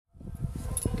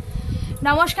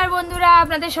নমস্কার বন্ধুরা,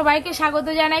 আপনাদের সবাইকে স্বাগত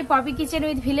জানাই পপি কিচেন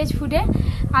উইথ ভিলেজ ফুডে।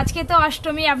 আজকে তো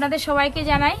অষ্টমী, আপনাদের সবাইকে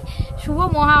জানাই শুভ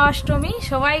মহা অষ্টমী।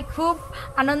 সবাই খুব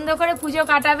আনন্দ করে পুজো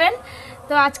কাটাবেন।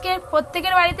 তো আজকে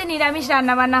প্রত্যেকের বাড়িতে নিরামিষ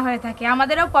রান্নাবান্না হয়ে থাকে,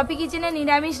 আমাদেরও পপি কিচেনে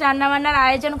নিরামিষ রান্নাবান্নার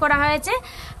আয়োজন করা হয়েছে।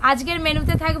 আজকের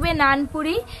মেনুতে থাকবে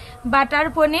নানপুরি, বাটার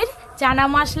পনির, চানা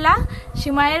মশলা,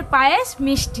 সিমাইয়ের পায়েস,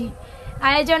 মিষ্টি।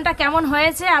 আয়োজনটা কেমন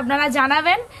হয়েছে আপনারা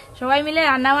জানাবেন। সবাই মিলে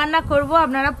রান্নাবান্না করব,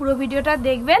 আপনারা পুরো ভিডিওটা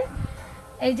দেখবেন।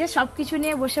 এই যে সবকিছু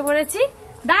নিয়ে বসে পড়েছি।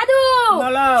 দাদু,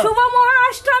 শুভ মহা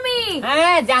অষ্টমী।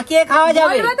 হ্যাঁ, জাকিয়ে খাওয়া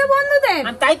যাবে। বলবে তো বন্ধুদের?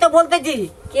 তাই তো বলতেছি।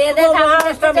 কে দে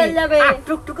চলে যাবে।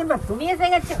 টুকটুকুন বা তুমি এসে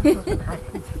গেছো।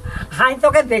 আমি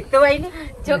তোকে দেখতে পাইনি,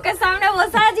 চোখের সামনে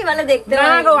বসে আছি বলে দেখতে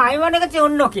না গো, আমি মনে করছি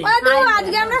অন্য কে।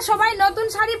 আজকে আমরা সবাই নতুন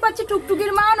শাড়ি পরছি,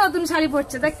 টুকটুকির মাও নতুন শাড়ি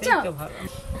পরছে, দেখছো?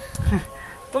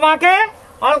 তোমাকে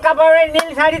অলকা পাড়ের নীল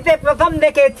শাড়িতে প্রথম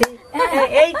দেখেছি।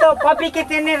 এই তো পপি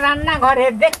কিচেনের রান্নাঘরে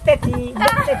দেখতেছি।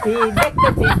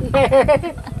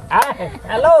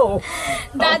 হ্যালো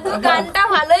দাদু, গানটা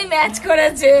ভালোই ম্যাচ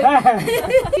করেছে।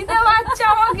 দিতে পারছো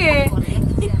আমাকে?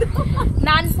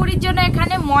 নানপুরির জন্য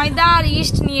এখানে ময়দা আর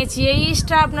ইস্ট নিয়েছি। এই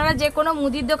ইস্টটা আপনারা যে কোনো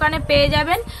মুদির দোকানে পেয়ে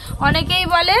যাবেন। অনেকেই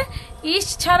বলে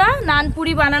ইস্ট ছাড়া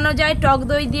নানপুরি বানানো যায় টক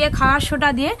দই দিয়ে, খাওয়ার সোডা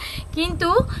দিয়ে, কিন্তু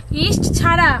ইস্ট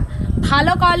ছাড়া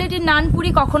ভালো কোয়ালিটির নানপুরি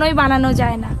কখনোই বানানো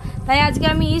যায় না। তাই আজকে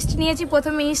আমি ইস্ট নিয়েছি।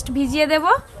 প্রথমে ইস্ট ভিজিয়ে দেব।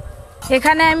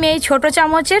 এখানে আমি এই ছোট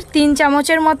চামচের 3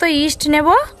 চামচের মতো ইস্ট নেব,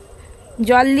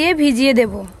 জল দিয়ে ভিজিয়ে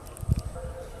দেব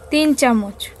 3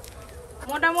 চামচ।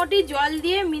 মোটামুটি জল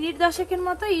দিয়ে মিনিট 10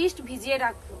 মতো ইস্ট ভিজিয়ে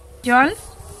রাখবো। জল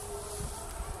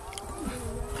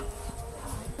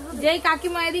যেই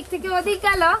কাকিমা এদিক থেকে ওদিক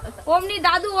গেল, অমনি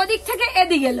দাদু ওদিক থেকে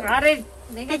এদিক গেল। আরে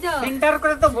দেখেছো, সেন্টার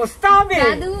করে তো বসতে হবে।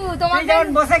 দাদু তোমাকে যখন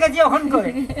বসে গেছি ওখান করে,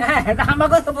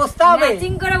 আমাকে তো বসতে হবে।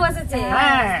 ম্যাচিং করে বসেছে,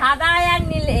 সাদা আর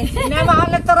নীলে। সিনেমা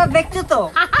হলে তোরা দেখছো তো?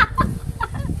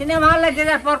 সিনেমা হলে যে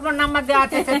পরপর নাম্বার দেওয়া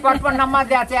আছে, সেই পরপর নাম্বার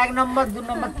দেওয়া আছে, 1 নম্বর, 2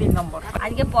 নম্বর, 3 নম্বর।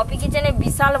 আজকে পপি কিচেনে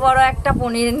বিশাল বড় একটা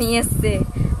পনির নিয়ে এসছে।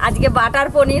 আজকে বাটার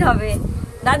পনির হবে।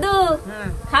 দাদু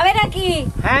খাবে নাকি?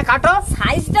 হ্যাঁ, কাটো।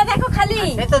 সাইজটা দেখো খালি।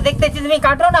 এই তো দেখতেছি, তুমি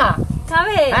কাটো না।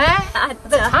 খাবে? হ্যাঁ,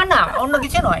 আচ্ছা, খানা, অন্য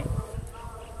কিছু নয়।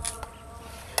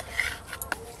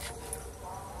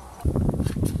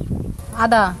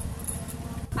 আদা।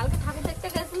 কালকে ঠাকুর দেখতে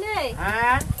গেছিলে?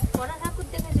 হ্যাঁ, কটা ঠাকুর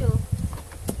দেখেছো?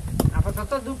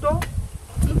 আপাতত 2টো।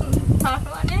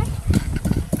 মানে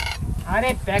আরে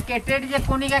প্যাকেটের যে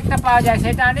কনিক একটা পাওয়া যায়,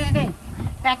 সেটা আনিস নি?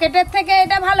 প্যাকেটের থেকে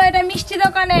এটা ভালো, এটা মিষ্টি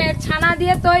দোকানের ছানা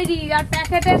দিয়ে তৈরি। আর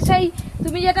প্যাকেটের সেই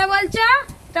তুমি যেটা বলছো,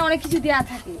 এটা অনেক কিছু দেওয়া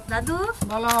থাকে। দাদু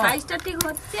বলো। সাইজটা ঠিক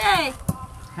হচ্ছে?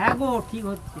 হ্যাঁ গো, ঠিক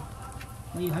হচ্ছে।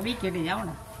 ওইভাবেই কেটে যাও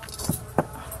না।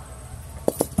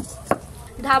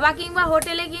 ধাবা কিংবা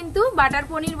হোটেলে কিন্তু বাটার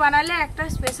পনির বানালে একটা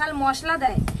স্পেশাল মশলা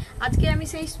দেয়। আজকে আমি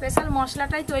সেই স্পেশাল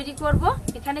মশলাটাই তৈরি করব।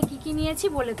 এখানে কি কি নিয়েছি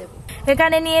বলে দেব।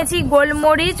 এখানে নিয়েছি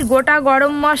গোলমরিচ, গোটা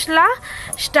গরম মশলা,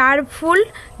 স্টার ফুল,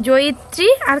 জয়িত্রী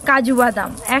আর কাজু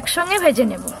বাদাম একসঙ্গে ভেজে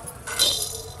নেব।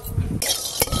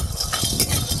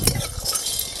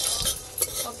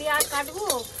 কপি আর কাটবো?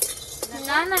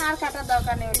 না না, আর কাটার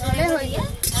দরকার নেই, হলে হয়ে যায়।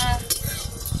 হ্যাঁ,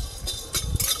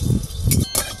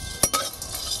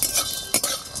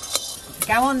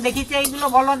 কেমন দেখিছে এইগুলো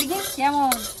বলো দিকে?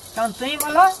 কেমন কেমন তুমি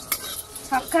বলো?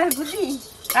 সরকার গুটি,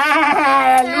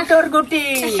 লুটোর গুটি।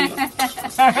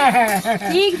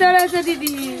 ঠিক ধরেছে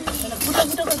দিদি। ফুটো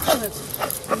ফুটো করতে হবে।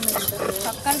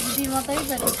 সরকার গুটির মতোই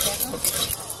করেছে।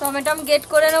 টমেটো গেট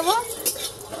করে নেবো।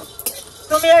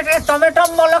 তুমি এটা টমেটো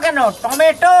বলো কেন?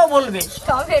 টমেটো বলবে।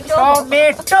 Tomato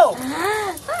tomato.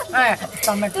 হ্যাঁ,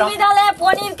 টমেটো। তুমি তাহলে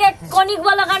পনিরকে কনিক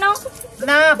বলো কেন?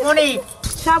 না, পনির।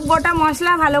 সব গোটা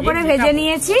মশলা ভালো করে ভেজে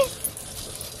নিয়েছি।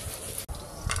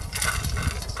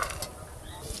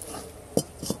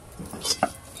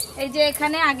 এই যে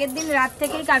এখানে আগের দিন রাত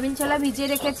থেকেই কাবিল ছোলা ভিজিয়ে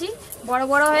রেখেছি, বড়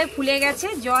বড় হয়ে ফুলে গেছে।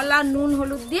 জল আর নুন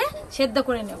হলুদ দিয়ে সেদ্ধ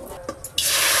করে নেব।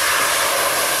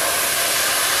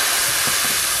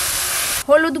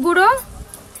 হলুদ গুঁড়ো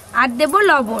আর দেব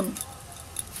লবণ।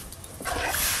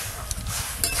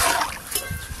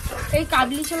 এই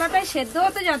কাবলি ছোলাটাই সেদ্ধ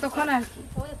হতে যতক্ষণ আর কি,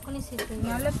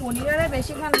 নাহলে পনিরের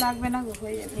বেশিক্ষণ লাগবে না,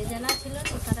 হয়ে যাবে। ভেজানা ছিল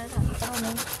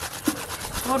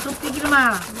ও টুকটিকির মা,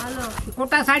 ভালো।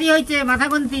 কোটা শাড়ি হয়েছে মাথা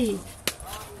গুনতি?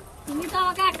 তুমি তো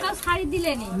আমাকে একটা শাড়ি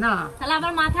দিলে না, তাহলে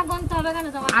আবার মাথা গুনতে হবে কেন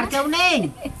তোমার? আর কেউ নেই?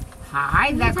 হাই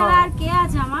দেখো, আর কে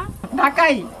আছে আমার?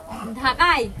 ঢাকাই।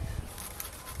 ঢাকায়।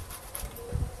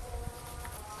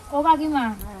 ও কাকিমা,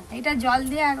 এটা জল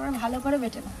দিয়ে একবার ভালো করে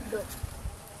বেটে নাও।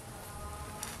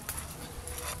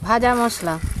 ভাজা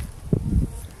মশলা,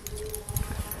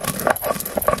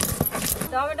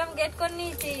 টমেটো গেট করে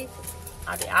নিয়েছি।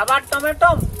 আরে আবার টমেটো?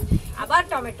 আবার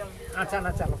টমেটো। আচ্ছা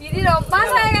না চলো। দিদির অভ্যাস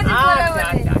হয়ে গেছে বলে বলে।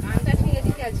 আচ্ছা,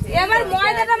 ঠিক আছে। এবার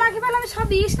ময়দাটা মাখি ফেলাম, সব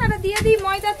ইস্টটা দিয়ে দিই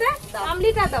ময়দাতে।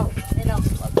 আমলিটা দাও। এই নাও,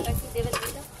 কতটা কি দেবে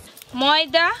দিয়ে দাও।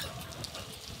 ময়দা,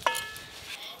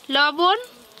 লবণ,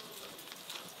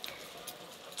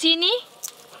 চিনি,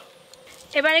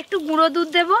 এবার একটু গুঁড়ো দুধ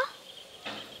দেব,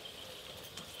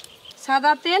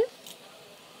 সাদা তেল,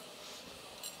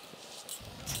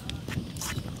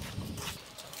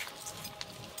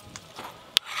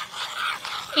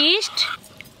 ইস্ট,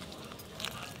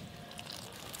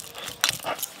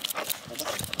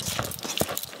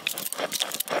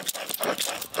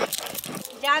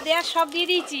 যা দেওয়ার সব দিয়ে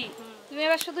দিয়েছি। তুমি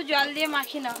এবার শুধু জল দিয়ে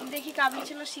মাখি নাও, দেখি কাবলি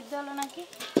ছোলা সিদ্ধ হলো নাকি।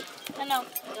 নাও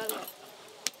জল দাও।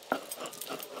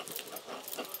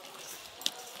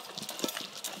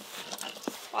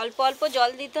 অল্প অল্প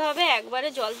জল দিতে হবে, একবারে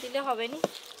জল দিলে হবে না।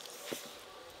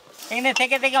 এখানে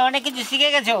থেকে থেকে অনেক কিছু শিখে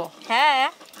গেছো। হ্যাঁ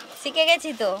শিখে গেছি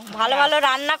তো, ভালো ভালো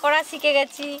রান্না করা শিখে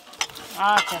গেছি।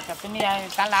 আচ্ছা আচ্ছা, তুমি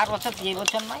তাহলে আর বছর 2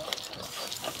 বছর নয়।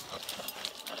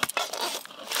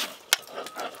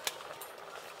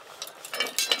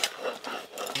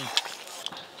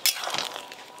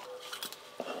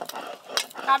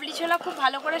 কাবলি ছোলা খুব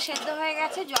ভালো করে সেদ্ধ হয়ে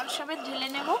গেছে, জল সমেত ঢেলে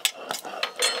নেব।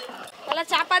 তাহলে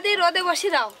চাপা দিয়ে রোদে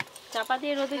বসিয়ে দাও। চাপা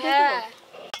দিয়ে রোদে দিয়ে দেবো? হ্যাঁ,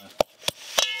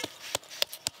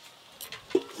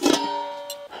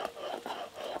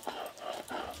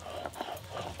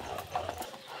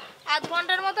 আধ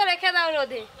ঘন্টার মতো রেখে দাও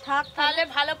রোদে, থাক তাহলে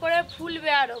ভালো করে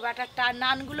ফুলবে আরো ব্যাটারটা, আর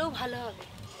নানগুলোও ভালো হবে।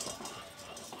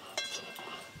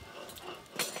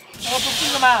 ও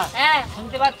পুষ্পিমা মা, হ্যাঁ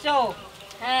শুনতে পাচ্ছ?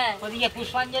 হ্যাঁ ওদিকে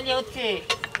পুষ্পাঞ্জলি হচ্ছে।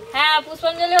 হ্যাঁ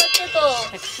পুষ্পাঞ্জলি হচ্ছে তো।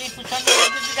 কি পুষ্পাঞ্জলি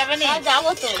দিতে যাবে না? হ্যাঁ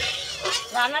যাবো তো,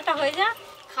 রান্নাটা হয়ে যা।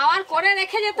 খাওয়ার করে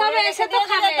রেখে যেতে হবে, এসে তো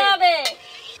খাবে। হবে।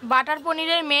 বাটার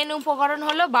পনিরের মেন উপকরণ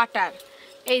হলো বাটার।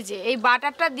 এই যে এই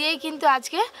বাটারটা দিয়েই কিন্তু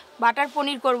আজকে বাটার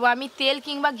পনির করব আমি, তেল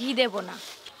কিংবা ঘি দেব না।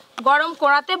 গরম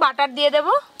কড়াতে বাটার দিয়ে দেব।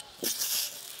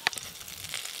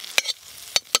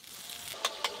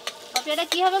 এটা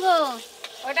কি হবে গো?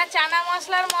 ওটা চানা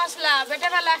মশলার মশলা, বেটে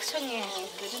ফেলো একসঙ্গে।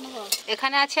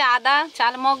 এখানে আছে আদা,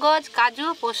 চালমগজ, কাজু,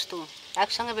 পোস্ত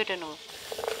একসঙ্গে বেটে নেবো।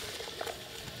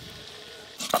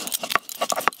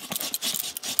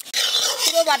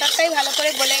 পুরো বাটারটাই ভালো করে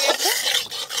গলে গেছে।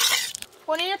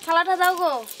 পনিরের থালাটা দাও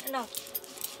গো। নাও।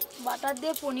 বাটার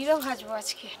দিয়ে পনিরও ভাজবো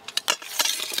আজকে।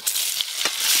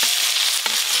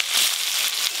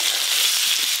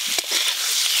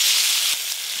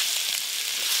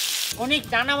 অনেক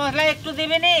চানা মশলা একটু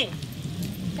দেবে নে।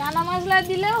 চানা মশলা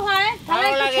দিলেও হয়, তাহলে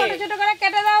ভালো একটু লাগে। ছোট ছোট করে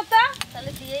কেটে দাও তো।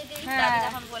 তাহলে দিয়েই দিই, হ্যাঁ। দাদু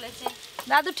যখন বলেছে।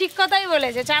 দাদু ঠিক কথাই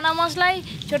বলেছে, চানা মশলাই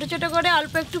ছোট ছোট করে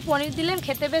অল্প একটু পনির দিলে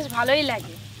খেতে বেশ ভালোই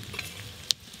লাগে।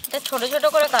 এটা ছোট ছোট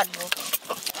করে কাটবো।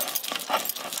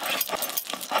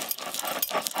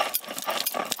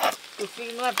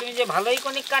 পুষ্পিমা তুমি যে ভালোই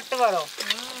কনিক কাটতে পারো।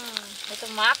 এটা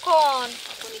মাখন,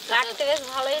 কাটতে বেশ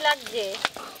ভালোই লাগছে।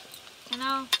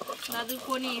 নাও দাদু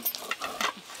পনির।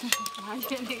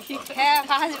 হ্যাঁ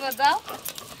ভাজবো, দাও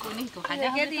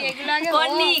রেখে দিই এগুলো আগে হোক।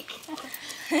 কনিক।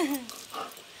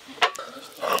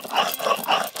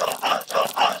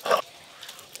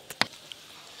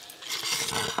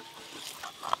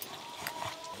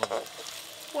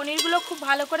 পনিরগুলো খুব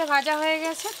ভালো করে ভাজা হয়ে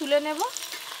গেছে, তুলে নেব।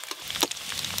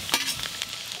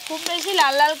 খুব বেশি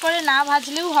লাল লাল করে না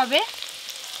ভাজলেও হবে।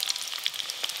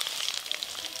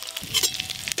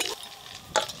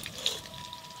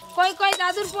 কই কই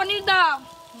দাদুর পনির দাও।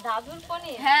 দাদুর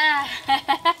পনির? হ্যাঁ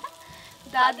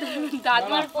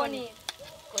দাদুর পনির।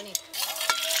 কনিক।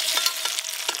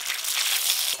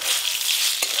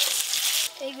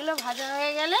 এইগুলো ভাজা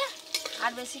হয়ে গেলে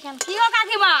আর বেশিক্ষণ। কি গো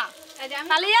কাকিমা,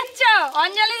 খালি যাচ্ছ?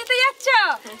 অঞ্জলি দিতে যাচ্ছ?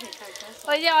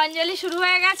 ওই যে অঞ্জলি শুরু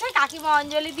হয়ে গেছে, কাকিমা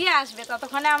অঞ্জলি দিয়ে আসবে,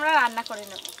 ততক্ষণে আমরা রান্না করে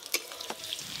নেব।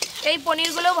 এই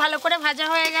পনিরগুলো ভালো করে ভাজা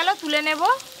হয়ে গেল, তুলে নেব।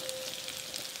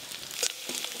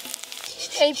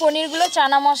 এই পনিরগুলো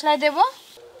চানা মশলায় দেব।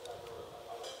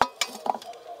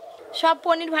 সব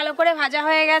পনির ভালো করে ভাজা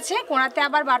হয়ে গেছে, কোড়াতে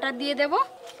আবার বাটার দিয়ে দেব।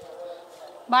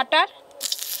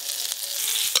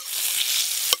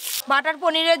 বাটার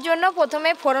পনিরের জন্য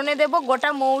প্রথমে ফোড়নে দেব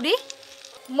গোটা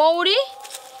মৌরি,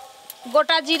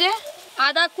 গোটা জিরে,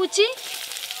 আদা কুচি,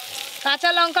 কাঁচা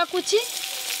লঙ্কা কুচি,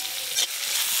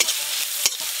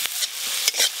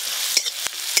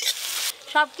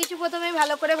 সব কিছু প্রথমে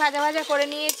ভালো করে ভাজা ভাজা করে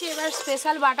নিয়েছি। এবার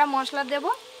স্পেশাল বাটা মশলা দেব।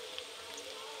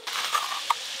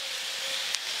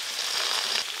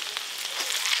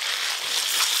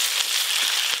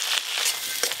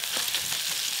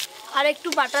 আর একটু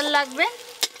বাটার লাগবে।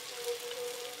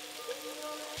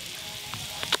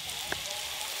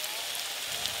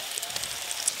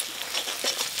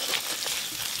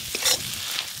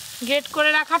 গ্রেট করে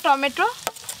রাখা টমেটো,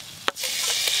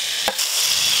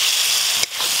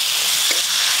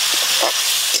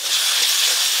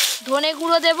 ধনে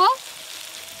গুঁড়ো দেব,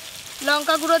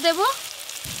 লঙ্কা গুঁড়ো দেব,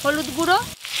 হলুদ গুঁড়ো।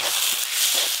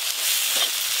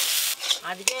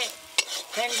 আজকে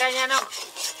সেন্টটা যেন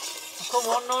খুব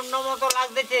অন্য অন্য মতো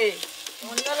লাগতেছে।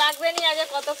 অন্য লাগবে নি, আগে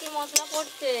কত কি মশলা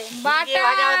পড়ছে।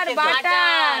 বাটার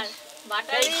বাটার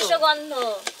বাটারই তো গন্ধ।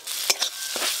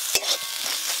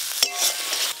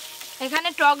 এখানে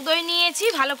টক দই নিয়েছি,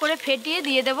 ভালো করে ফেটিয়ে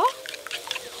দিয়ে দেব।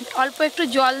 অল্প একটু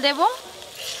জল দেব।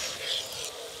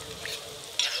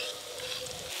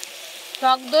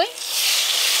 টক দই,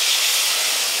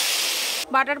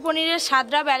 বাটার পনিরের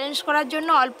স্বাদটা ব্যালেন্স করার জন্য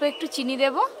অল্প একটু চিনি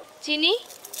দেব। চিনি,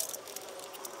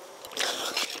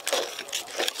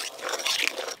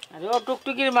 আরে ও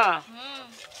টুকটুকির মা,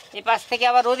 এই পাশ থেকে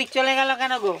আবার ওদিক চলে গেল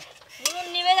কেন গো? নুন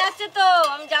নিভে যাচ্ছে তো,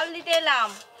 আমি জাল দিতে এলাম।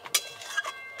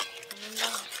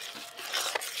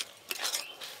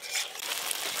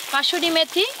 কাসুরি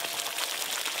মেথি,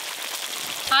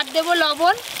 আর দেব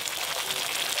লবণ।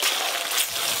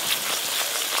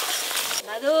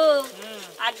 দাদু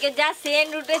আজকে যা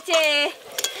সেন্ট উঠেছে।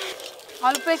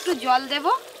 অল্প একটু জল দেব।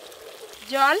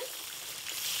 জল,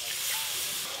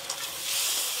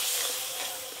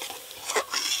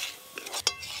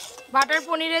 বাটার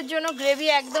পনিরের জন্য গ্রেভি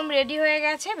একদম রেডি হয়ে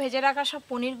গেছে। ভেজে রাখা সব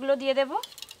পনিরগুলো দিয়ে দেব।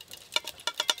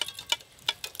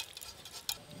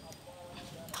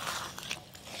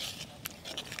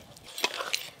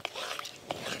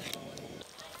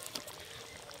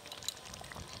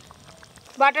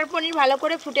 বাটার পনির ভালো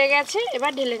করে ফুটে গেছে,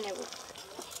 এবার ঢেলে নেব।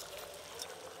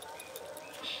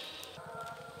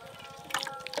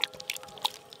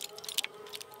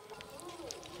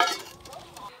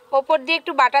 ওপর দিয়ে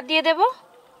একটু বাটার দিয়ে দেব।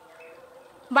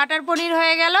 বাটার পনির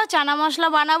হয়ে গেল। চানা মশলা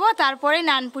বানাবো, তারপরে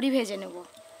নানপুরি ভেজে নেব।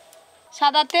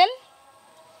 সাদা তেল,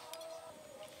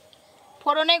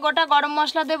 ফোড়নে গোটা গরম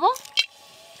মশলা দেব।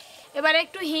 এবার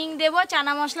একটু হিং দেব,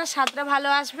 চানা মশলার স্বাদটা ভালো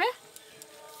আসবে।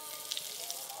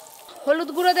 হলুদ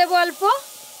গুঁড়ো দেব অল্প।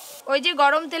 ওই যে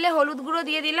গরম তেলে হলুদ গুঁড়ো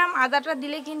দিয়ে দিলাম, আদাটা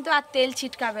দিলে কিন্তু আর তেল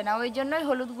ছিটকাবে না, ওই জন্যই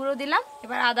হলুদ গুঁড়ো দিলাম।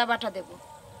 এবার আদা বাটা দেব।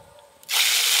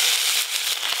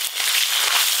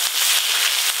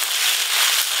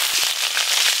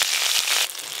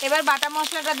 এবার বাটা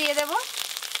মশলাটা দিয়ে দেব।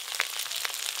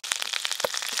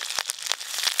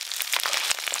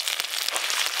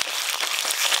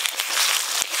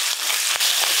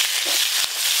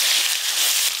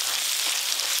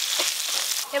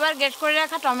 এবার গ্রেট করে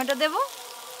রাখা টমেটো দেব।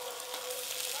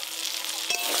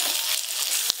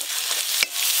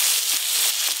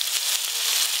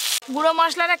 গুঁড়ো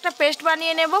মশলার একটা পেস্ট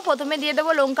বানিয়ে নেব। প্রথমে দিয়ে দেব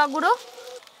লঙ্কা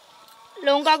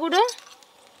গুঁড়ো,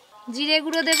 জিরে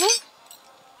গুঁড়ো দেব,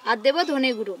 আর দেব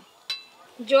ধনে গুঁড়ো।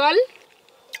 জল।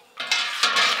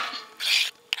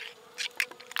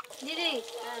 দিদি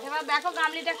এবার দেখো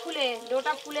গামলিটা খুলে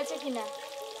ডোটা ফুলেছে কিনা।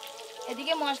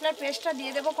 এদিকে মশলার পেস্টটা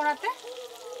দিয়ে দেবো কড়াতে।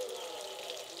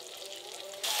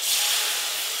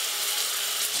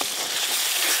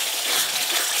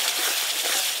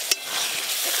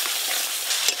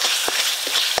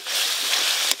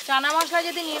 চানা মশলা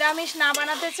যদি নিরামিষ না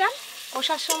বানাতে চান,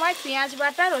 কষার সময় পেঁয়াজ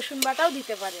বাটা, রসুন বাটাও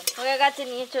দিতে পারেন। হয়ে গেছে,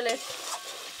 নিয়ে চলে এসছি।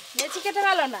 লেচি কেটে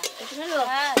গেল না?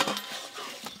 হ্যাঁ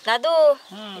দাদু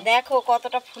দেখো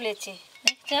কতটা ফুলেছে,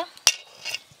 দেখছো?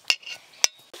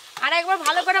 আর একবার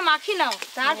ভালো করে মাখি নাও,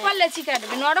 তারপর লেচি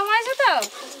কাটবে। নরম হয়েছে তো?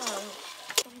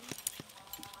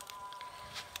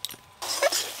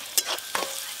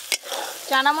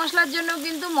 চানা মশলার জন্য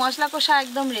কিন্তু মশলা কষা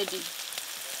একদম রেডি।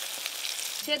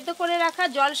 সেদ্ধ করে রাখা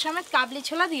জল সমেত কাবলি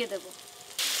ছোলা দিয়ে দেব।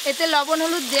 এতে লবণ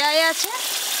হলুদ দেয়াই আছে।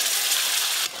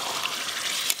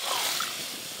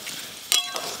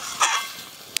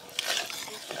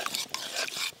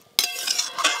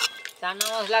 চানা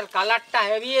মশলার কালারটা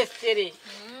হেভি এসছে রে,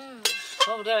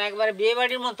 একবারে বিয়ে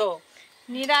বাড়ির মতো।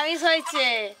 নিরামিষ হয়েছে।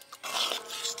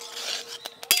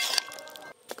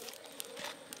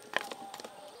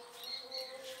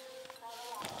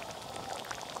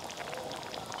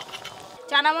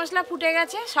 চানা মশলা ফুটে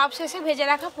গেছে, সব শেষে ভেজে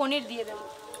রাখা পনির দিয়ে দেব।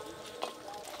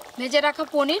 ভেজে রাখা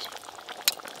পনির।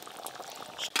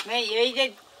 এই যে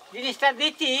জিনিসটা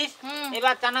দিচ্ছিস,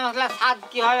 এবার চানা মশলার স্বাদ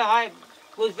কিভাবে হয়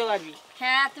বুঝতে পারবি।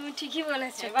 হ্যাঁ তুমি ঠিকই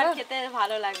বলেছো, এবার খেতে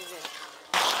ভালো লাগবে।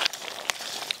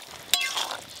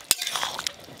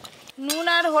 নুন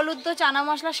আর হলুদ তো চানা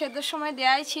মশলা সেদ্ধর সময়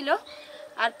দেওয়াই ছিল,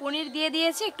 আর পনির দিয়ে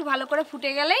দিয়েছি। একটু ভালো করে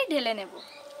ফুটে গেলেই ঢেলে নেব।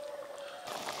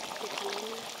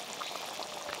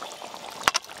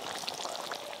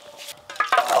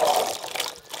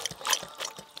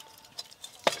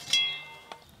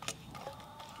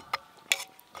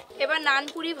 এবার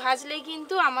নানপুরি ভাজলেই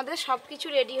কিন্তু আমাদের সবকিছু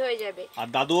রেডি হয়ে যাবে। আর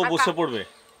দাদুও বসে পড়বে।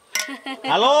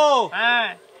 হ্যালো, হ্যাঁ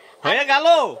হয়ে গেল?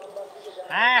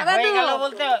 হ্যাঁ দাদু। হয়ে গেল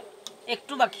বলতে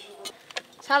একটু বাকি।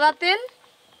 সাদা তেল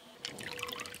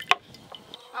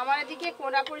আমার এদিকে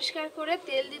কোড়া পরিষ্কার করে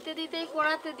তেল দিতে দিতেই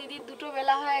কোড়াতে দিদির দুটো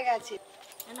বেলা হয়ে গেছে।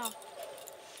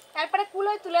 তারপরে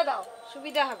কুলোয় তুলে দাও,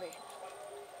 সুবিধা হবে।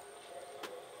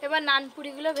 এবার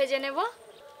নানপুরিগুলো ভেজে নেব।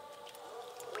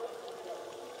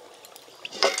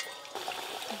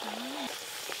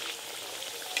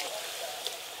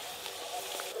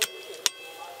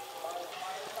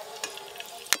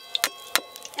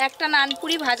 একটা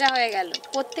নানপুরি ভাজা হয়ে গেল।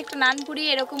 প্রত্যেকটা নানপুরি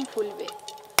এরকম ফুলবে।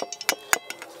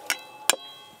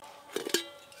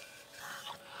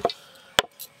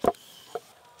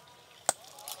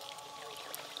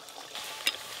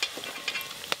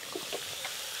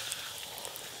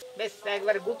 বেশ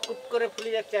একবারে গুপ গুপ করে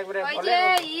ফুলে যাচ্ছে একবারে। ওই যে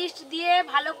ইস্ট দিয়ে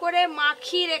ভালো করে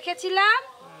মাখিয়ে রেখেছিলাম,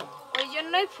 ওই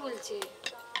জন্যই ফুলছে।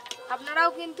 আপনারাও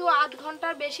কিন্তু আধ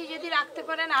ঘন্টার বেশি যদি রাখতে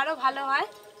পারেন আরো ভালো হয়।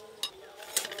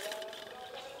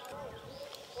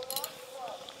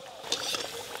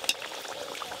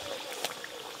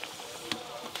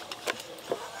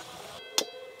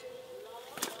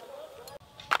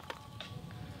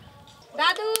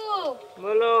 দাদু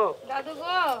বলো। দাদু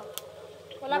গো,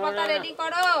 কলা পাতা রেডি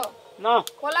করো। না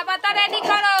কলা পাতা রেডি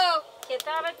করো, খেতে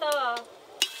হবে তো।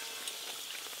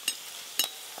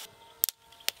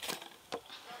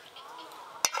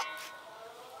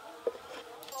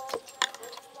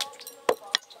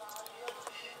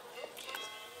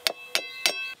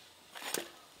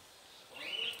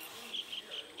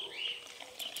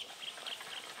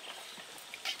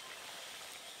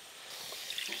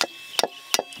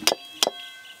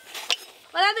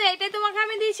 ও দাদু, এইটাই তোমাকে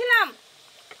আমি দিয়েছিলাম,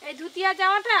 এই ধুতিয়া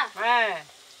জামাটা। হ্যাঁ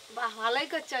বাহ, ভালোই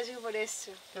করছো, আজকে পরে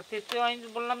এসছো। তো তেতে আমি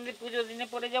বললাম যে পুজো দিনে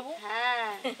পরে যাব।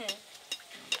 হ্যাঁ।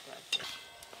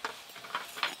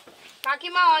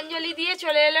 কাকিমা অঞ্জলি দিয়ে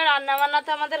চলে এলো। রান্না বান্না তো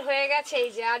আমাদের হয়ে গেছে। এই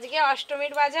যে আজকে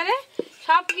অষ্টমীর বাজারে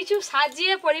সবকিছু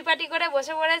সাজিয়ে পরিপাটি করে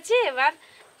বসে পড়েছি। এবার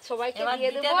সবাইকে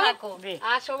দিয়ে দেবো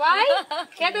আর সবাই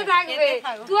খেতে থাকবে।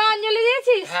 তুই অঞ্জলি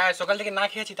দিয়েছিস? হ্যাঁ, সকাল থেকে না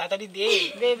খেয়েছি, তাড়াতাড়ি দে।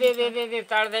 দে দে দে দে দে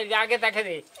তাড়াতাড়ি আগে তাকে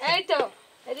দে। এই তো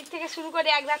এদিক থেকে শুরু করি,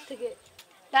 এক ধার থেকে।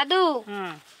 দাদু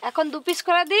হুম এখন 2 পিস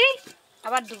করে দিই,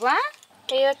 আবার দুবা।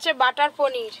 এই হচ্ছে বাটার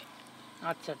পনির,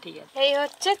 আচ্ছা ঠিক আছে। এই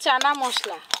হচ্ছে চানা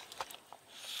মশলা,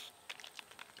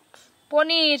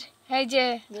 পনির, এই যে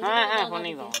হ্যাঁ হ্যাঁ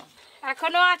পনির দাও।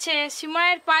 এখনো আছে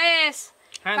সিমাইয়ের পায়েস,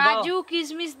 হ্যাঁ, দাও। কাজু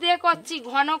কিশমিশ দিয়ে করছি,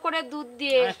 ঘন করে দুধ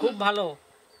দিয়ে। হ্যাঁ, খুব ভালো।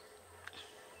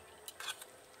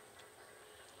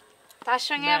 তার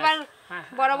সঙ্গে ব্যাস। আবার হ্যাঁ,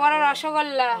 বড় বড়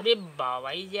রসগোল্লা। আরে বাবা,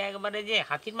 এই যে একবারে যে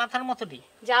হাতির মাথার মতো দি।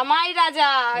 জামাই রাজা,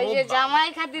 এই যে ও বাবা। জামাই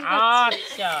খাতির করছে।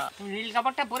 আচ্ছা, নীল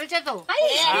কাপড়টা পরেছে তো?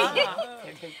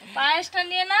 পায়েসটা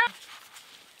নিয়ে না।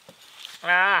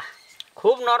 আহ,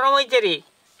 খুব নরম হয়েছে রে।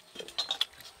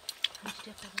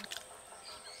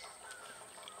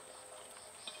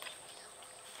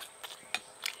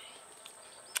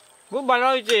 খুব ভালো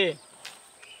হয়েছে।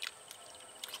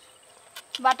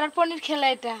 বাটার পনির খেলা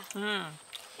এটা,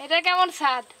 এটা কেমন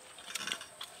স্বাদ?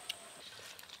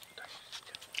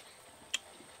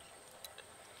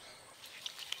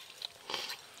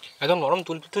 একদম নরম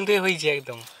তুলতে হয়েছে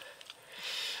একদম।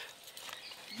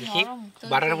 দেখি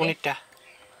বাটার পনিরটা।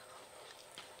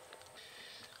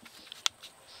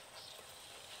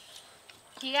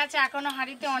 ঠিক আছে, এখনো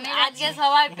হাঁড়িতে অনেক আজকে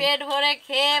সবাই পেট ভরে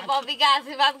খেয়ে পপিকে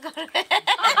আশীর্বাদ করবে।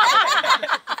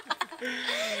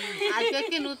 আজকে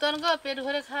কি নতুন গো, পেট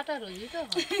ভরে খাওয়াটা রোজই তো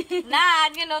হয়। না,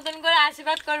 আজকে নতুন করে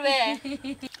আশীর্বাদ করবে।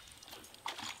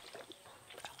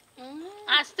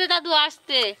 আসতে দাদু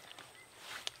আসতে।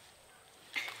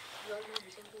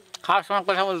 খাওয়ার সময়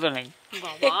কথা বলতে নেই।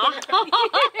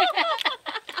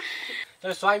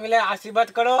 সবাই মিলে আশীর্বাদ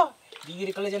করো, দিদির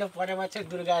কোলে যেন পরে বছর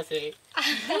দুর্গা আসে।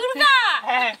 দুর্গা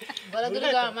বলো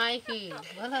দুর্গা মাই কি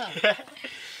বলো।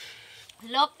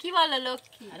 লক্ষ্মী বলো,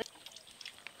 লক্ষ্মী।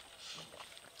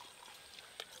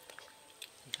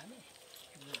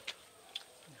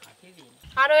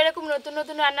 আরও এরকম নতুন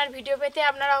নতুন রান্নার ভিডিও পেতে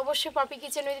আপনারা অবশ্যই poppy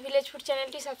kitchen with village food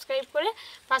চ্যানেলটি সাবস্ক্রাইব করে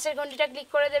পাশের ঘন্টিটা ক্লিক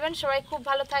করে দেবেন। সবাই খুব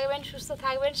ভালো থাকবেন, সুস্থ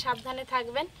থাকবেন, সাবধানে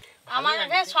থাকবেন।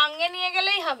 আমাকে সঙ্গে নিয়ে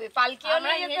গেলেই হবে, পালকিও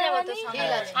নিয়ে যেতে হবে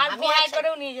আর বিহাই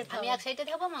করেও নিয়ে যেতে হবে। আমি এক সাইডে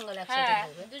থাকবো, মঙ্গল এক সাইডে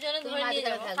থাকবে, দুজনে ধরে নিয়ে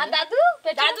যাবো। আর দাদু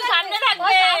দাদু সামনে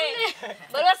থাকবে,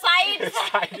 বলবো সাইড।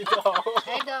 সাইড দাও।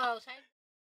 সাইড দাও সাইড।